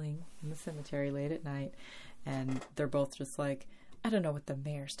cuddling in the cemetery late at night. And they're both just like, I don't know what the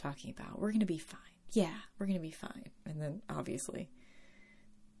mayor's talking about. We're going to be fine. Yeah, we're going to be fine. And then obviously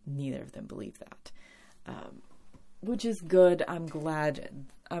neither of them believe that, which is good. I'm glad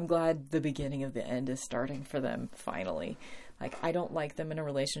the beginning of the end is starting for them finally. Like, I don't like them in a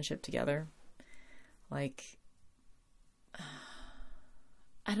relationship together. Like,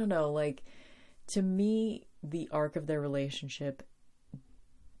 I don't know, like, to me, the arc of their relationship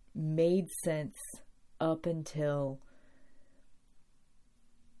made sense up until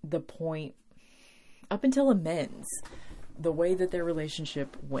amends. The way that their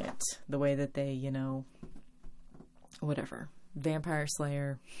relationship went, the way that they, you know, whatever, vampire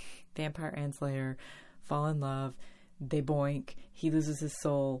and slayer, fall in love, they boink, he loses his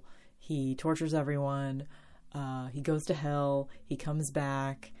soul, he tortures everyone, he goes to hell, he comes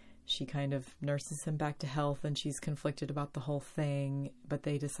back, she kind of nurses him back to health, and she's conflicted about the whole thing, but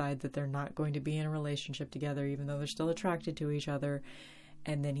they decide that they're not going to be in a relationship together, even though they're still attracted to each other,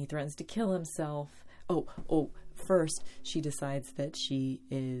 and then he threatens to kill himself. Oh, first she decides that she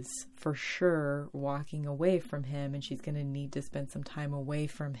is for sure walking away from him and she's going to need to spend some time away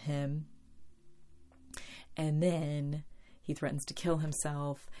from him. And then he threatens to kill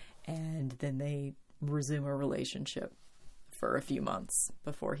himself, and then they resume a relationship for a few months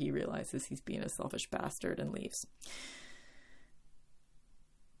before he realizes he's being a selfish bastard and leaves.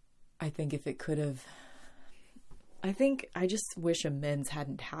 I think if it could have... I just wish amends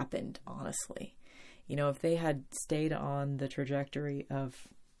hadn't happened, honestly. You know, if they had stayed on the trajectory of,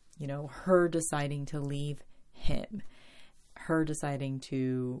 you know, her deciding to leave him, her deciding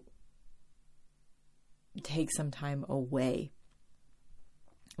to take some time away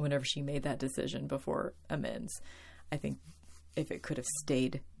whenever she made that decision before amends, I think if it could have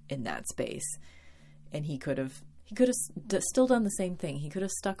stayed in that space, and he could have still done the same thing. He could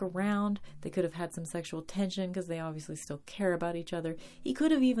have stuck around. They could have had some sexual tension because they obviously still care about each other. He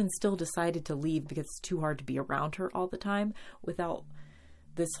could have even still decided to leave because it's too hard to be around her all the time without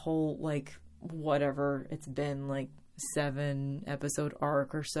this whole, like, whatever it's been, like 7 episode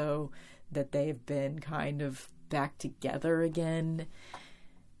arc or so that they've been kind of back together again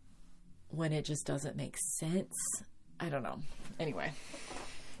when it just doesn't make sense. I don't know. Anyway.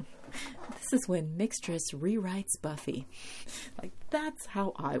 This is when Mixtress rewrites Buffy. Like, that's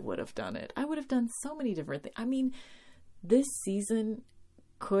how I would have done it. I would have done so many different things. I mean, this season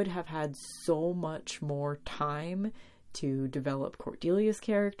could have had so much more time to develop Cordelia's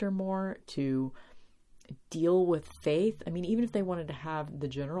character more, to deal with Faith. I mean, even if they wanted to have the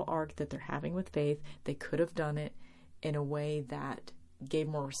general arc that they're having with Faith, they could have done it in a way that gave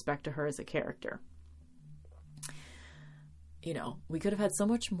more respect to her as a character. You know, we could have had so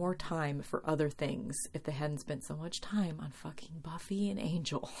much more time for other things if they hadn't spent so much time on fucking Buffy and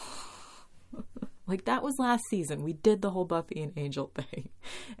Angel. Like, that was last season. We did the whole Buffy and Angel thing,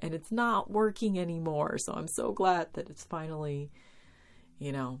 and it's not working anymore. So I'm so glad that it's finally,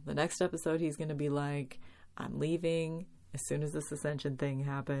 you know, the next episode he's going to be like, I'm leaving as soon as this Ascension thing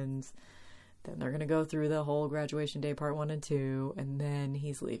happens. Then they're going to go through the whole Graduation Day Part 1 and 2, and then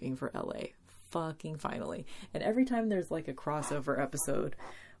he's leaving for LA. Fucking finally. And every time there's like a crossover episode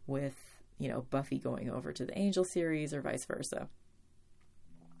with, you know, Buffy going over to the Angel series or vice versa,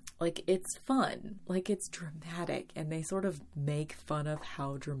 like, it's fun, like, it's dramatic, and they sort of make fun of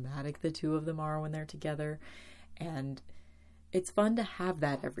how dramatic the two of them are when they're together, and it's fun to have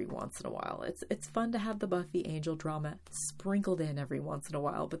that every once in a while. It's fun to have the Buffy Angel drama sprinkled in every once in a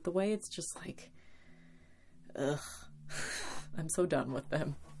while, but the way it's just like, ugh, I'm so done with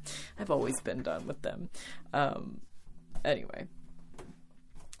them. I've always been done with them. Anyway,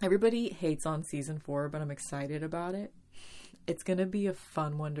 everybody hates on season 4, but I'm excited about it. It's going to be a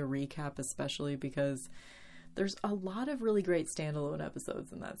fun one to recap, especially because there's a lot of really great standalone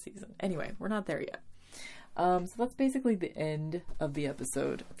episodes in that season. Anyway, we're not there yet. So that's basically the end of the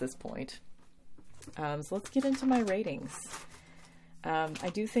episode at this point. So let's get into my ratings.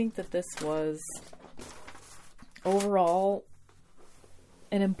 I do think that this was overall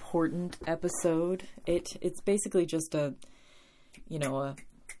an important episode. It's basically just a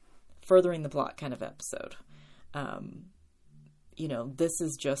furthering the plot kind of episode. This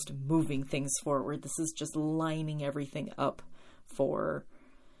is just moving things forward. This is just lining everything up for,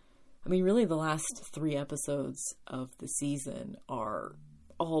 really the last 3 episodes of the season are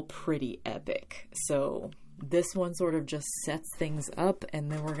all pretty epic. So this one sort of just sets things up,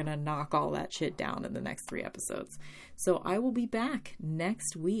 and then we're going to knock all that shit down in the next 3 episodes. So I will be back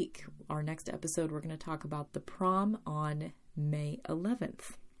next week. Our next episode, we're going to talk about the prom on May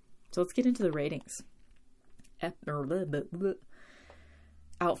 11th. So let's get into the ratings.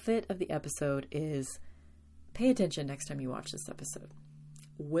 Outfit of the episode is, pay attention next time you watch this episode.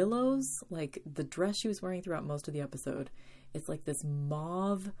 Willow's, like, the dress she was wearing throughout most of the episode, it's like this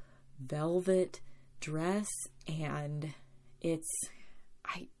mauve velvet dress, and it's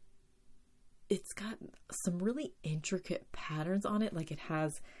got some really intricate patterns on it. Like,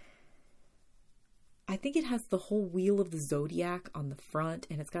 I think it has the whole wheel of the zodiac on the front,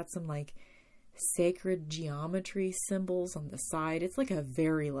 and it's got some like sacred geometry symbols on the side. It's like a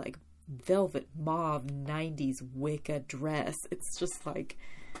very like velvet mauve 90s Wicca dress. It's just like,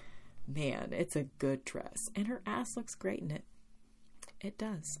 man, it's a good dress, and her ass looks great in it. It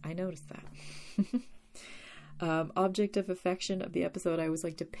does. I noticed that. Object of affection of the episode. I always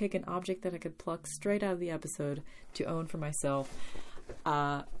like to pick an object that I could pluck straight out of the episode to own for myself.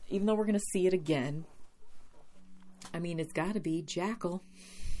 Even though we're going to see it again, it's got to be Jackal,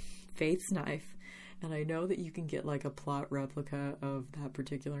 Faith's knife. And I know that you can get like a plot replica of that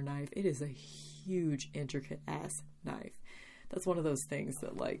particular knife. It is a huge, intricate ass knife. That's one of those things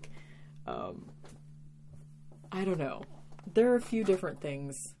that like, I don't know. There are a few different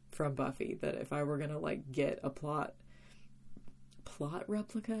things from Buffy that if I were gonna like get a plot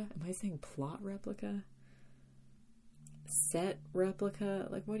replica? Am I saying plot replica? Set replica?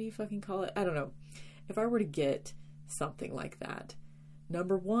 Like, what do you fucking call it? I don't know. If I were to get something like that,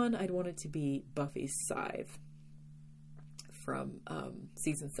 number one, I'd want it to be Buffy's scythe from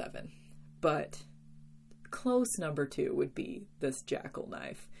season 7. But close number 2 would be this jackal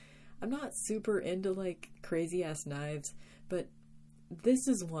knife. I'm not super into like crazy ass knives, but this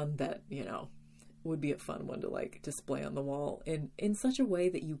is one that, you know, would be a fun one to like display on the wall in such a way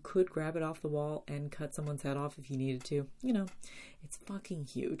that you could grab it off the wall and cut someone's head off if you needed to. You know, it's fucking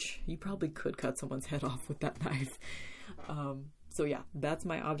huge. You probably could cut someone's head off with that knife. So yeah, that's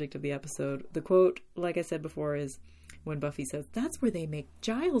my object of the episode. The quote, like I said before, is when Buffy says, "That's where they make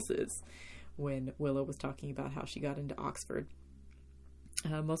Giles's," when Willow was talking about how she got into Oxford.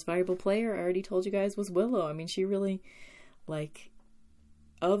 Most valuable player, I already told you guys, was Willow. I mean, she really, like,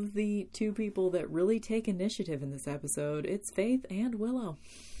 of the 2 people that really take initiative in this episode, it's Faith and Willow.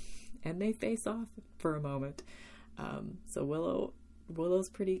 And they face off for a moment. So Willow's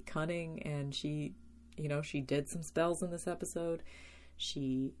pretty cunning, and she, you know, she did some spells in this episode.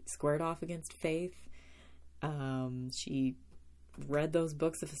 She squared off against Faith. She read those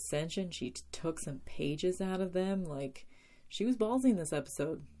books of Ascension. She took some pages out of them. Like, she was ballsy in this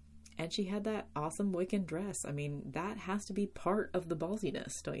episode. And she had that awesome Wiccan dress. I mean, that has to be part of the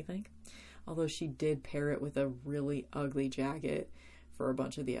ballsiness, don't you think? Although she did pair it with a really ugly jacket for a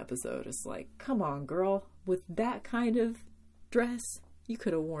bunch of the episode. It's like, come on, girl. With that kind of dress, you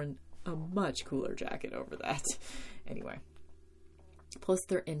could have worn a much cooler jacket over that. Anyway. Plus,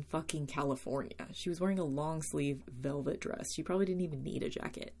 they're in fucking California. She was wearing a long sleeve velvet dress. She probably didn't even need a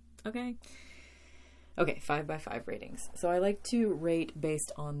jacket. Okay? Okay, 5 by 5 ratings. So I like to rate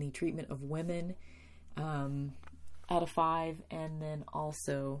based on the treatment of women out of 5, and then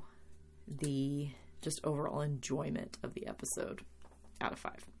also the just overall enjoyment of the episode out of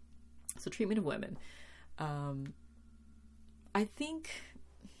 5. So treatment of women. I think,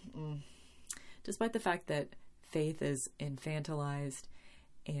 despite the fact that Faith is infantilized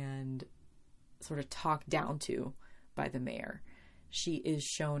and sort of talked down to by the mayor, she is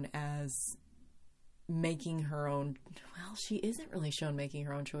shown as making her own, well, she isn't really shown making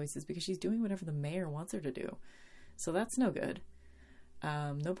her own choices because she's doing whatever the mayor wants her to do. So that's no good.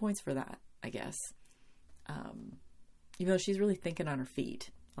 No points for that, I guess. Even though she's really thinking on her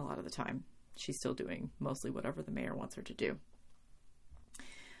feet a lot of the time, she's still doing mostly whatever the mayor wants her to do.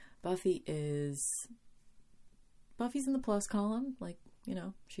 Buffy's in the plus column. Like, you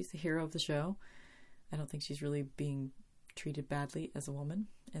know, she's the hero of the show. I don't think she's really being treated badly as a woman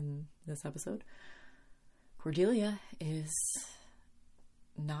in this episode. Cordelia is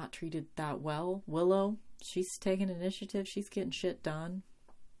not treated that well. Willow, she's taking initiative. She's getting shit done.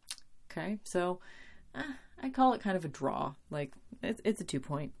 Okay, so I call it kind of a draw. Like, it's a 2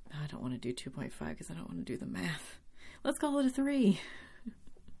 point. I don't want to do 2.5 because I don't want to do the math. Let's call it a 3.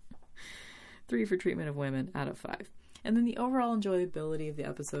 3 for treatment of women out of 5. And then the overall enjoyability of the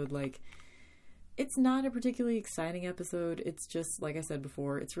episode, like, it's not a particularly exciting episode. It's just, like I said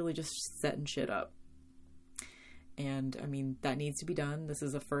before, it's really just setting shit up. And, I mean, that needs to be done. This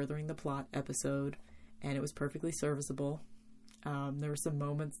is a furthering the plot episode, and it was perfectly serviceable. There were some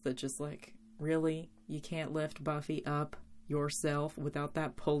moments that just, like, really? You can't lift Buffy up yourself without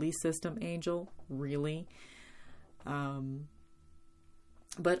that pulley system, Angel? Really?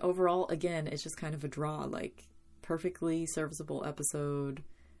 But overall, again, it's just kind of a draw. Like, perfectly serviceable episode.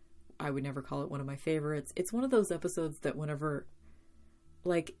 I would never call it one of my favorites. It's one of those episodes that whenever,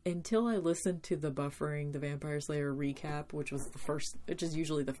 like, until I listened to the Buffering the Vampire Slayer recap, which is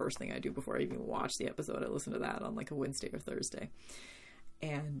usually the first thing I do before I even watch the episode. I listen to that on like a Wednesday or Thursday.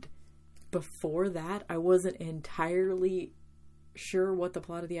 And before that, I wasn't entirely sure what the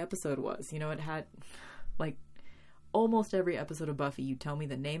plot of the episode was. You know, it had, like, almost every episode of Buffy, you tell me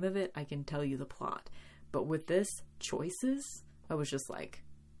the name of it, I can tell you the plot. But with this, choices, I was just like,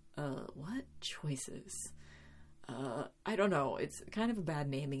 what? Choices? I don't know. It's kind of a bad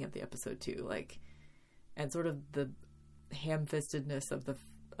naming of the episode too. Like, and sort of the ham-fistedness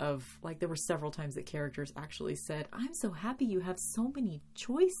of like, there were several times that characters actually said, "I'm so happy you have so many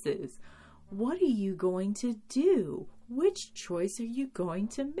choices. What are you going to do? Which choice are you going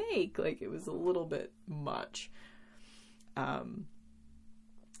to make?" Like, it was a little bit much.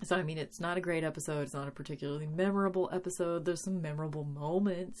 So, I mean, it's not a great episode. It's not a particularly memorable episode. There's some memorable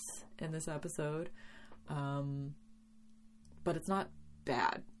moments in this episode. But it's not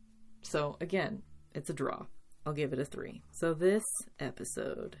bad. So, again, it's a draw. I'll give it a 3. So, this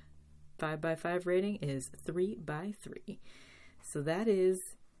episode 5x5 rating is 3x3. So that is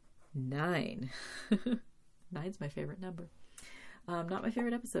 9. 9's my favorite number. Not my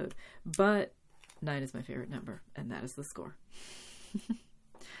favorite episode, but 9 is my favorite number, and that is the score.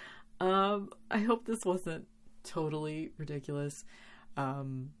 I hope this wasn't totally ridiculous.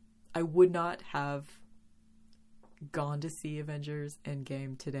 I would not have gone to see Avengers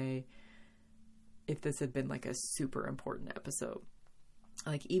Endgame today if this had been like a super important episode.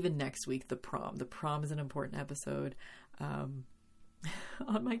 Like even next week, the prom is an important episode. On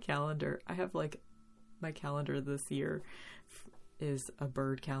my calendar, I have like my calendar this year is a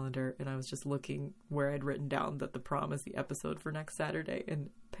bird calendar, and I was just looking where I'd written down that the prom is the episode for next Saturday, and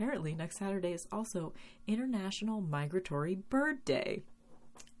apparently next Saturday is also International Migratory Bird Day.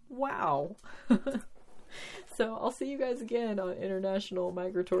 Wow. So I'll see you guys again on International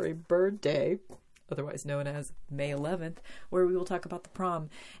Migratory Bird Day, otherwise known as May 11th, where we will talk about the prom.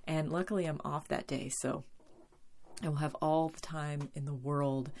 And luckily I'm off that day, so I will have all the time in the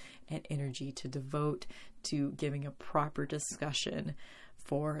world and energy to devote to giving a proper discussion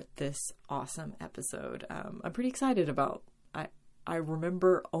for this awesome episode. I'm pretty excited about. I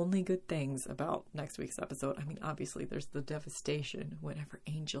remember only good things about next week's episode. I mean, obviously there's the devastation whenever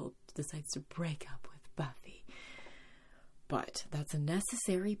Angel decides to break up with Buffy. But that's a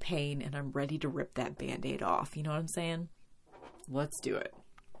necessary pain, and I'm ready to rip that Band-Aid off. You know what I'm saying? Let's do it.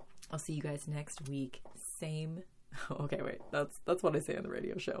 I'll see you guys next week. Same. Okay, wait. That's what I say on the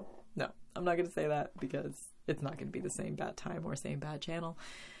radio show. No, I'm not going to say that because it's not going to be the same bad time or same bad channel.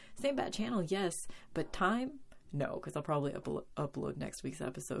 Same bad channel, yes, but time? No, because I'll probably upload next week's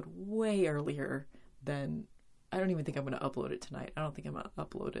episode way earlier than... I don't even think I'm going to upload it tonight. I don't think I'm going to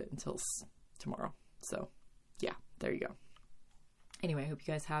upload it until tomorrow. So, yeah, there you go. Anyway, I hope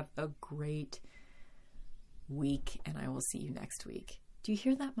you guys have a great week, and I will see you next week. Do you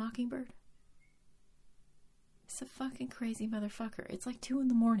hear that mockingbird? It's a fucking crazy motherfucker. It's like 2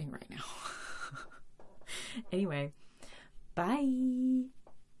 a.m. right now. Anyway, bye.